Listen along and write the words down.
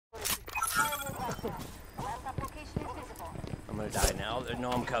I'm gonna die now. No,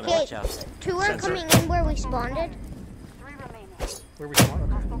 I'm coming. Okay, Watch out. 2 are Sensor. coming in where we spawned. 3 remaining. Where we spawn?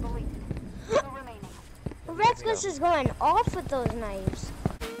 Okay. Hostile deleted. 2 remaining. Reckless is going off with those knives.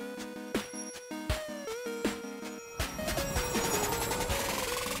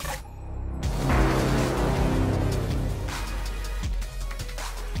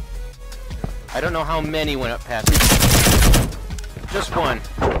 I don't know how many went up past me. Just one.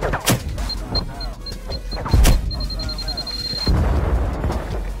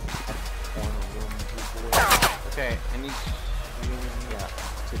 Okay, I need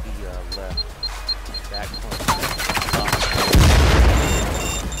to the left. Back corner.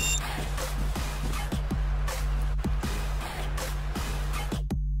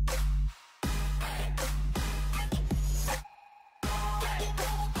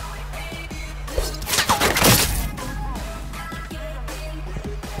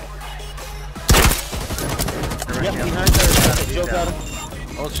 Yep, behind there. Joe got him.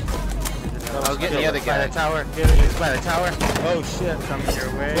 I was getting the other guy. By the tower. By the tower. Oh shit, coming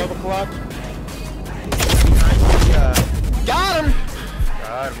your way. 12 o'clock. Got him!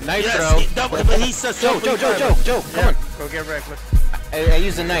 Got him. Nitro. Yes, but he's so Joe, come on. Go get Reckless. I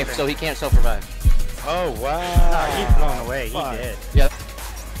used a knife, so he can't self-revive. Oh wow. He's blown away. He Fuck. did. Yeah.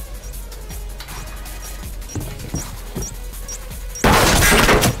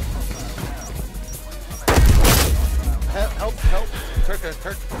 Help.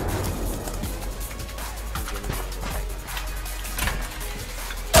 Turk.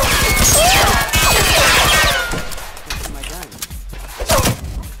 My gun.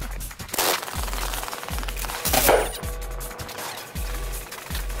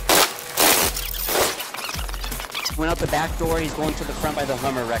 Went out the back door. He's going to the front by the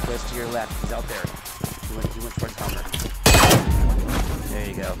Hummer. Reckless to your left. He's out there. He went towards Hummer. There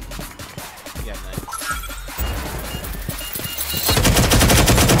you go. You got knife.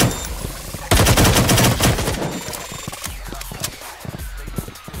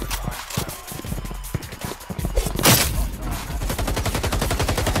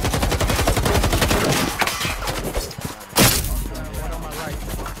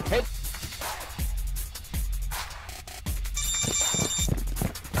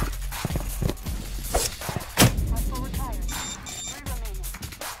 Hostile retired. 3 remaining.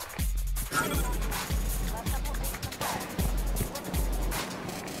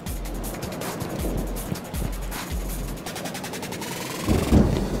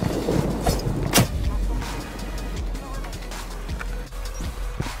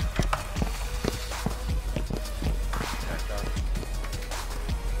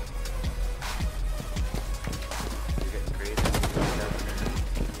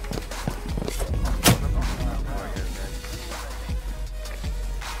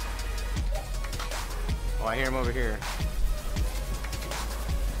 Oh, I hear him over here.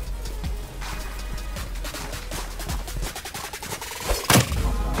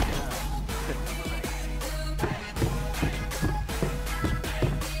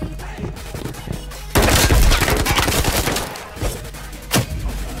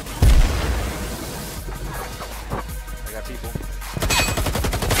 I got people.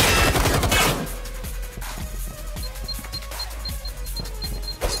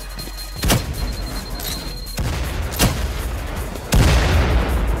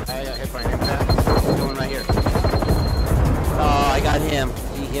 Going right here. Oh, I got him.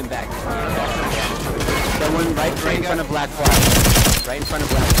 Him back. The one right in front of Black Fly. Right in front of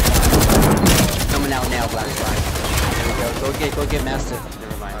Black Fly. Coming out now, Black Fly. There we go. Go get Mastiff.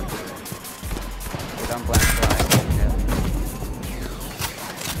 Never mind. Get on Black Fly.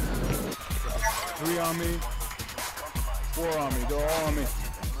 3 on me. 4 on me. They're all on me.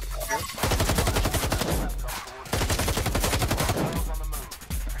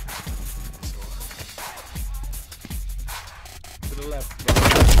 To the left.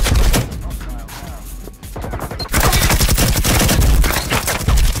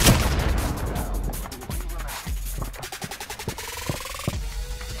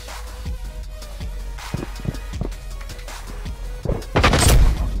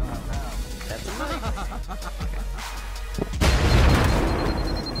 That's a knife.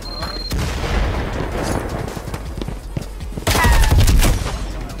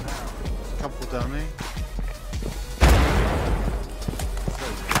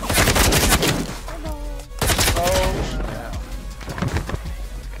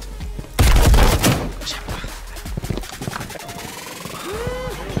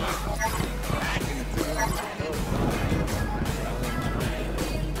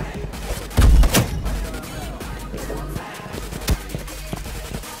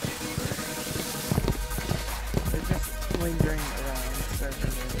 lingering around server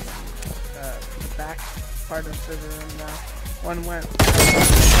room. Back part of server room now. One went.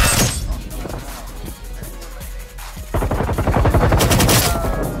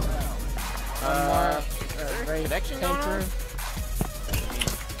 Right connection came going on? through.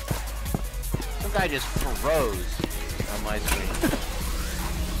 Some guy just froze on my screen.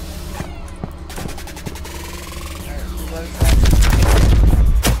 What is that?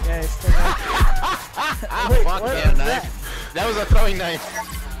 Yeah, he's still there. Wait, Fuck what yeah, was knife. That was a throwing knife.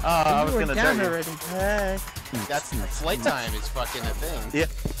 I was You were gonna down tell you. already. Hey. That's flight time is fucking a thing. Yeah.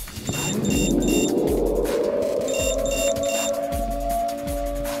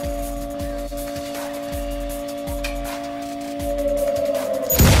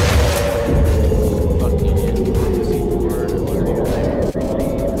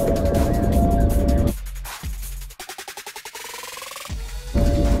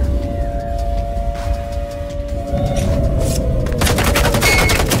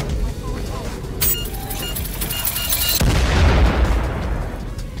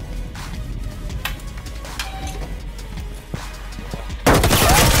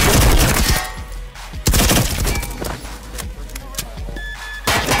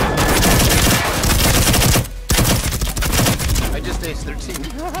 I just aced 13.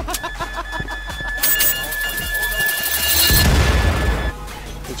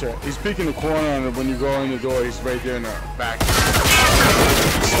 That's right. He's peeking the corner, and when you go in the door, he's right there in the back.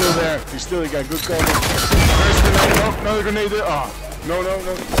 He's still there. He's still. He got good cover. First grenade. No, another grenade there. Oh, no.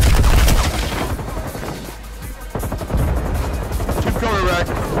 Keep coming, Rack.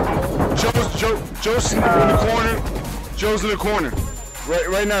 Joe's in the corner. Joe's in the corner.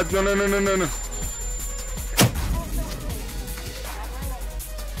 Right now. No.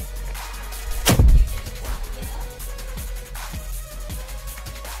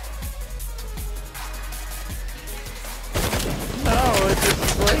 No, it's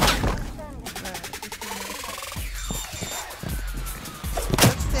just like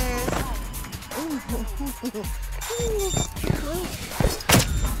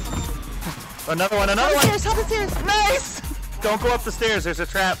another one. Upstairs, top of the stairs. Nice! Don't go up the stairs. There's a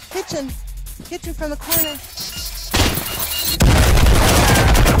trap. Kitchen from the corner.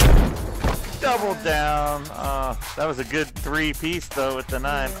 Double down. That was a good 3-piece though with the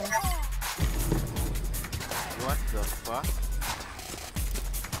knife. What the fuck?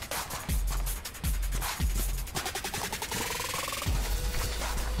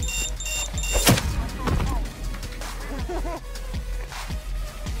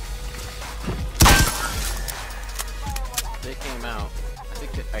 They came out. I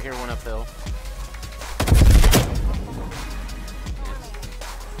think I hear one uphill.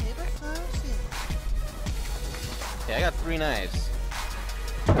 Okay, I got 3 knives.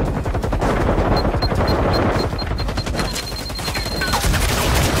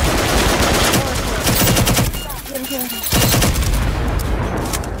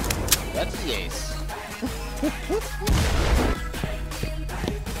 That's the ace.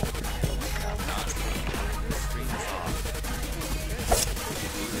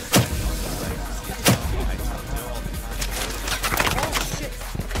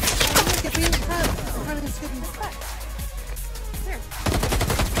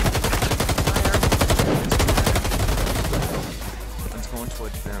 One's going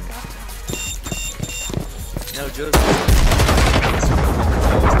towards them. No, Joe's.